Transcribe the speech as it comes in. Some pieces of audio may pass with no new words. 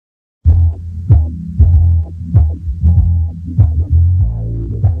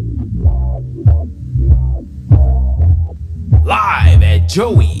Live at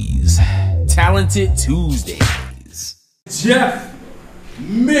Joey's Talented Tuesdays. Jeff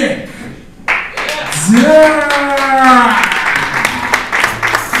Mick. Yeah.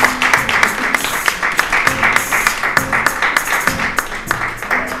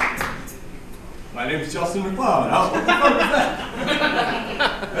 My name's Justin McLoud. What the fuck is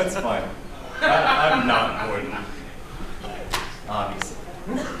that? That's fine. I'm not important. Obviously.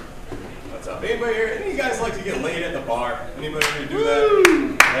 What's up? Anybody here? Any of you guys like to get laid at the bar? Anybody here do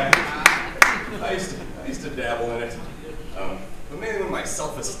that? Yeah. I used to dabble in it. But mainly when my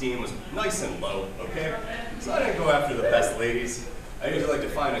self-esteem was nice and low, okay? So I didn't go after the best ladies. I usually like to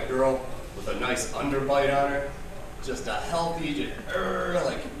find a girl with a nice underbite on her. Just a healthy, just,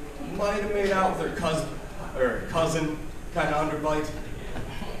 like, might have made out with her cousin kind of underbite.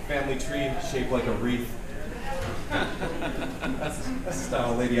 Family tree shaped like a wreath. That's the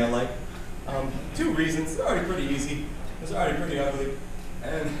style of lady I like. 2 reasons. They're already pretty easy. They're already pretty ugly.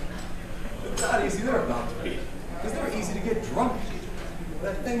 And they're not easy, they're about to be. Because they're easy to get drunk.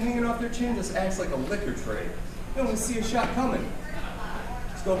 That thing hanging off their chin just acts like a liquor tray. They don't see a shot coming.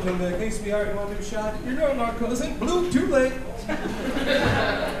 Just go up to them and be like, hey sweetheart, you want to do a shot? You're no, not cousin. Bloop, too late.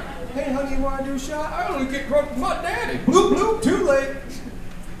 Hey honey, you want to do a shot? I only get drunk with my daddy. Bloop, bloop, too late.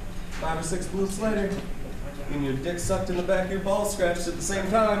 5 or 6 bloops later, and your dick sucked in the back of your balls scratched at the same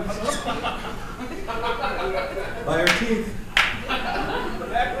time. By her teeth.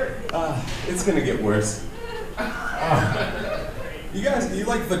 It's gonna get worse. You guys, you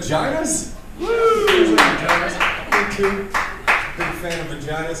like vaginas? Woo! You like vaginas? Me too. Big fan of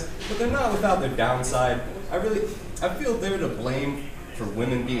vaginas, but they're not without their downside. I feel they're to blame for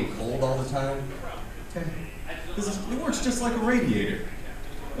women being cold all the time. Okay? Because it works just like a radiator.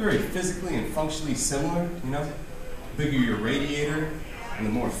 They're very physically and functionally similar, you know? The bigger your radiator, and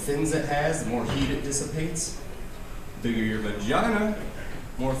the more fins it has, the more heat it dissipates. The bigger your vagina,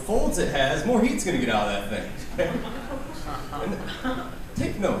 more folds it has, more heat's gonna get out of that thing. And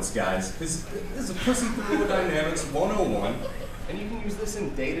take notes, guys, because this is a Pussy Thermodynamics 101, and you can use this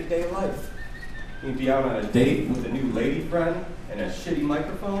in day-to-day life. You can be out on a date with a new lady friend and a shitty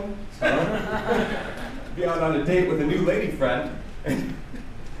microphone. Be out on a date with a new lady friend, and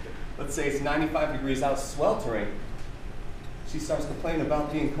let's say it's 95 degrees out, sweltering. She starts complaining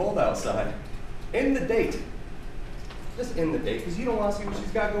about being cold outside. In the date. Just in the date, because you don't want to see what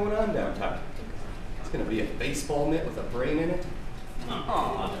she's got going on downtown. It's going to be a baseball mitt with a brain in it.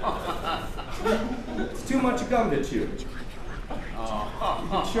 It's too much gum to chew. You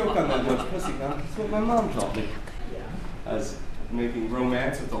can choke on that much pussy gum. That's what my mom taught me. I was making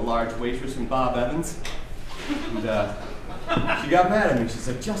romance with a large waitress from Bob Evans. And she got mad at me. She's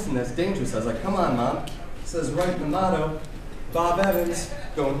like, Justin, that's dangerous. I was like, come on, Mom. It says right in the motto, Bob Evans,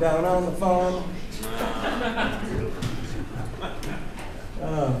 going down on the phone.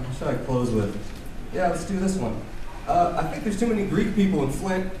 What should I close with? Yeah, let's do this one. I think there's too many Greek people in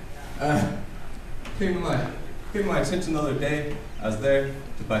Flint. Came to my attention the other day. I was there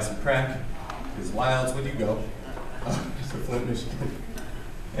to buy some crack. Because why else would you go? To Flint, Michigan.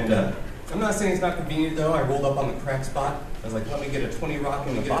 And I'm not saying it's not convenient though. I rolled up on the crack spot. I was like, let me get a 20 rock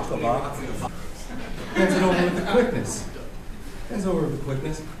and get a 20 rock. Hands it over with the quickness. Hands over with the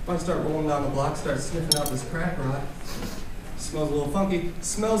quickness. If I start rolling down the block, start sniffing out this crack rock. Smells a little funky.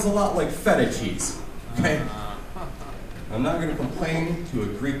 Smells a lot like feta cheese. Okay? I'm not going to complain to a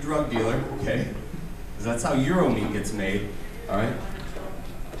Greek drug dealer, okay? Because that's how Euro meat gets made, all right?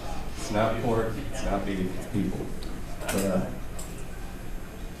 It's not pork, it's not beef, it's people. But,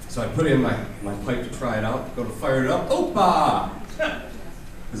 so I put it in my pipe to try it out, go to fire it up, Opa!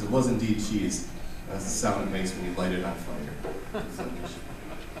 Because it was indeed cheese. That's the sound it makes when you light it on fire.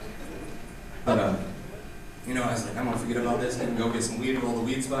 But, you know, I was like, I'm gonna forget about this and go get some weed, roll the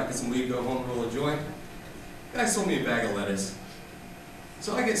weed spot, get some weed, go home, roll a joint. Guy sold me a bag of lettuce.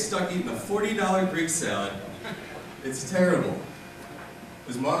 So I get stuck eating a $40 Greek salad. It's terrible.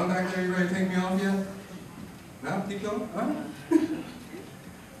 Is Mom back there? You ready to take me off yet? No? Keep going? All right.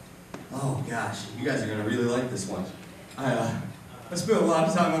 Oh gosh, you guys are gonna really like this one. I spent a lot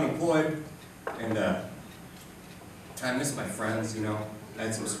of time unemployed, and I miss my friends, you know. I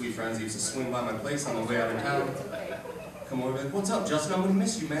had some sweet friends who used to swing by my place on the way out of town. Come over and be like, what's up, Justin? I'm gonna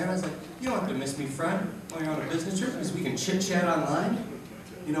miss you, man. I was like, you don't have to miss me, friend, while you're on a business trip, because we can chit-chat online.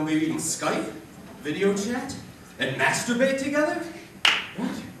 You know, maybe even Skype, video chat, and masturbate together? What?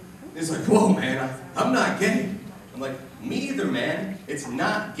 He's like, whoa, man, I'm not gay. I'm like, me either, man. It's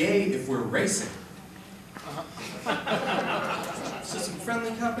not gay if we're racing. It's just some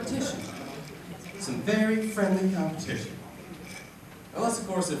friendly competition. some very friendly competition. Unless, of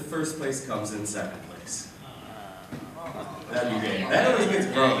course, if first place comes in second place. That'd be great. That always gets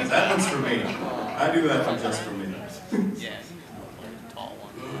groans. That one's for me. I do that one just for me. Yeah, tall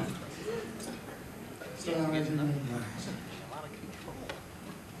one.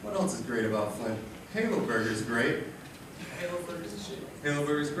 What else is great about Flint? Halo Burger's great. Halo Burger's shit. Halo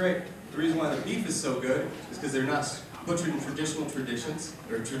Burger's great. The reason why the beef is so good is because they're not butchered in traditional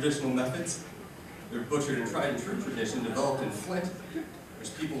methods. They're butchered in tried and true tradition developed in Flint. There's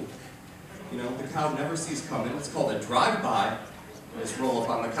people, you know, the cow never sees coming. It's called a drive-by. Just roll up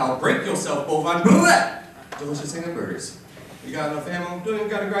on the cow, break yourself, bovine, blah! Delicious hamburgers. You got enough ammo? Don't even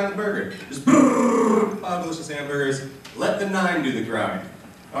gotta grind the burger. Just 5 delicious hamburgers. Let the 9 do the grind.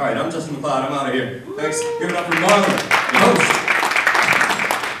 All right, I'm Justin McLoud. I'm out of here. Thanks. Give it up for Marlon, the host.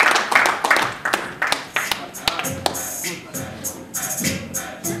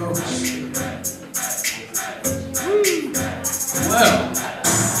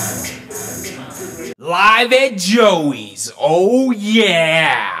 Live at Joey's. Oh,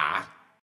 yeah.